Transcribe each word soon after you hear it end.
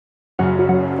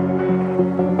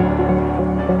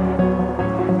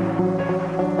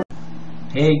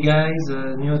Hey guys,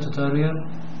 new tutorial.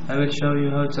 I will show you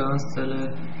how to install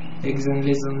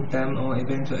xenlism theme on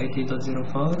Ubuntu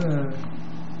 18.04.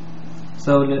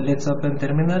 So let's open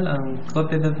terminal and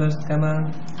copy the first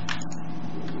command.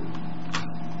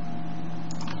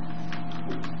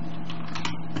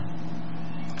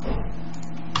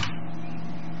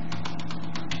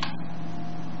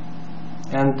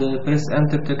 And press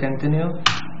enter to continue,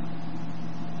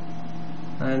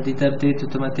 and it updates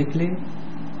automatically.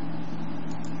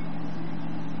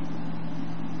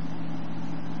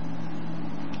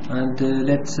 And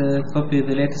let's copy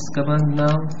the latest command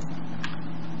now.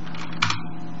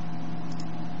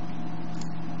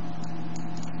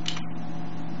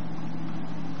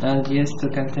 And yes to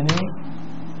continue.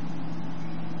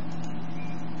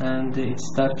 And it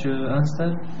starts to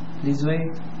install. Please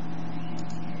wait.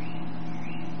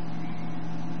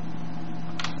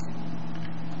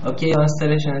 Okay,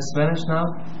 installation is finished now.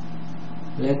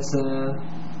 Let's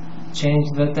change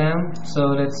the theme. So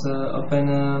let's open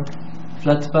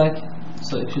Flatpak.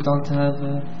 So if you don't have,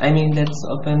 let's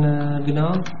open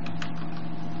GNOME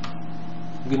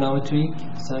tweak.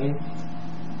 Sorry.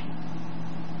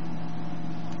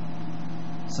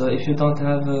 So if you don't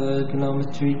have GNOME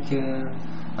tweak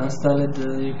installed,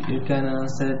 you can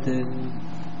install it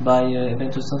by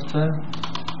Ubuntu software.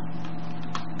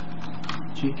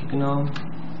 Tweak GNOME.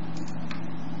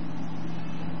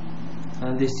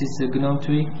 And this is GNOME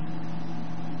tweak.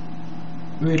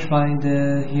 We'll find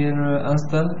here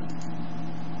install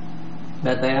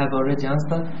that I have already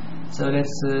installed. So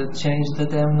let's change the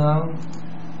theme now.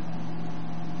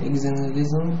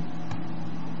 Xenlism,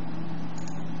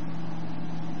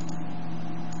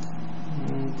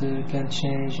 and we can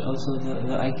change also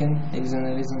the icon.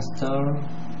 xenlism-storm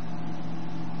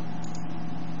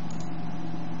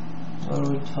or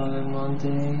wildfire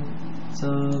Monday. So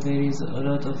there is a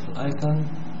lot of icon.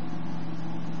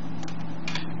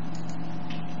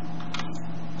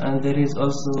 And there is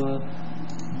also a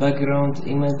background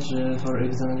image for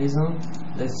xenlism.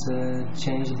 Let's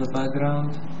change the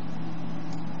background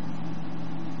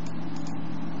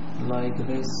like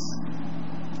this.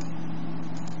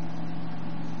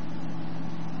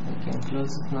 I can close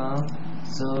it now.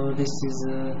 So this is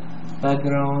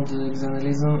background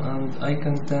xenlism and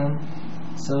icon theme.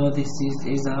 So this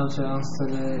is how to install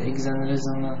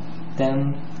xenlism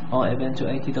theme on Ubuntu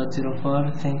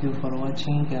 18.04. Thank you for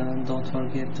watching, and don't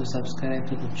forget to subscribe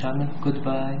to the channel.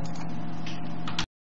 Goodbye.